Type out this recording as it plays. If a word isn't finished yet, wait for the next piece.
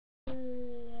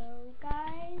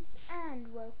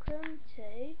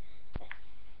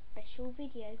special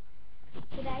video.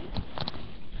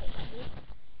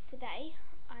 Today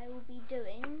I will be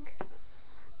doing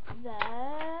the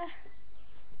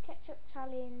ketchup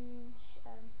challenge.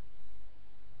 I'll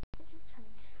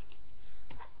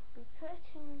be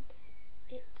putting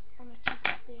it on a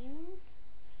teaspoon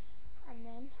and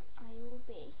then I will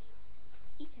be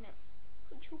eating it,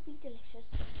 which will be delicious.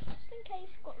 Just in case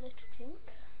I've got a little drink.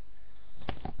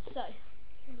 So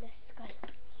let's go.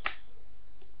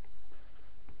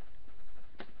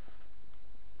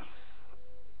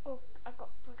 Oh, I've got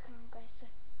broken arm, guys, so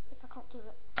if I can't do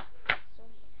it, sorry.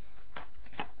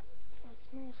 Oh, it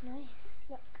smells nice.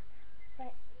 Look,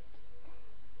 right.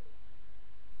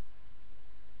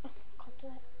 Oh, can't do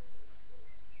it.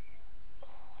 Oh,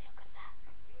 look at that.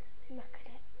 Look at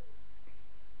it.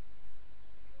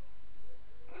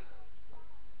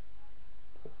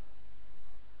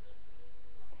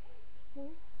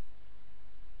 Oh.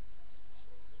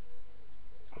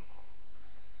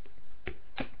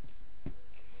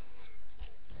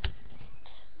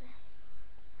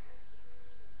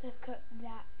 Look at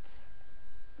that.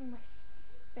 My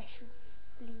special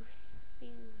blue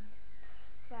spoon.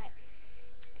 Right.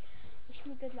 Wish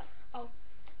me good luck. Oh,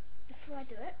 before I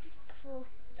do it, before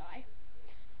I die,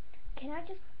 can I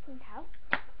just point out,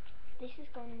 this is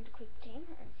going in the creep team,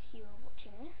 as you are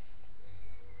watching this,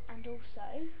 and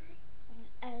also,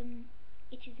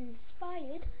 it is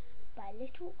inspired by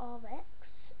LittleR,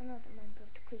 another member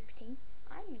of the creep team.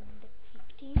 I'm in the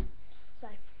creep team, so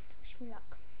wish me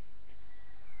luck.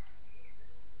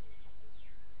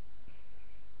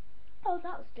 Oh,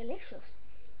 that was delicious.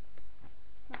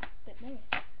 That's a bit more.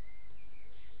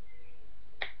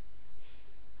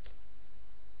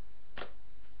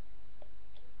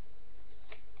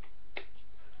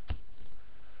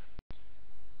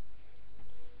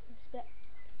 This bit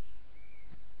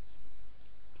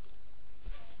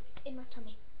in my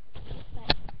tummy.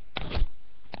 Right.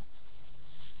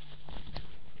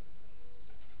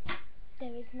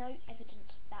 There is no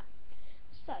evidence of that.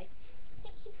 So,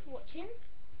 thank you for watching.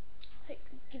 Hope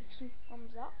you give some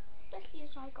thumbs up, especially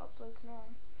as I got a broken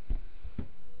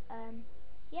arm.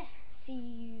 Yeah, see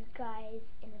you guys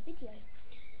in a video.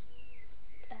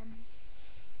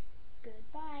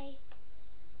 Goodbye.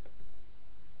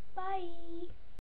 Bye.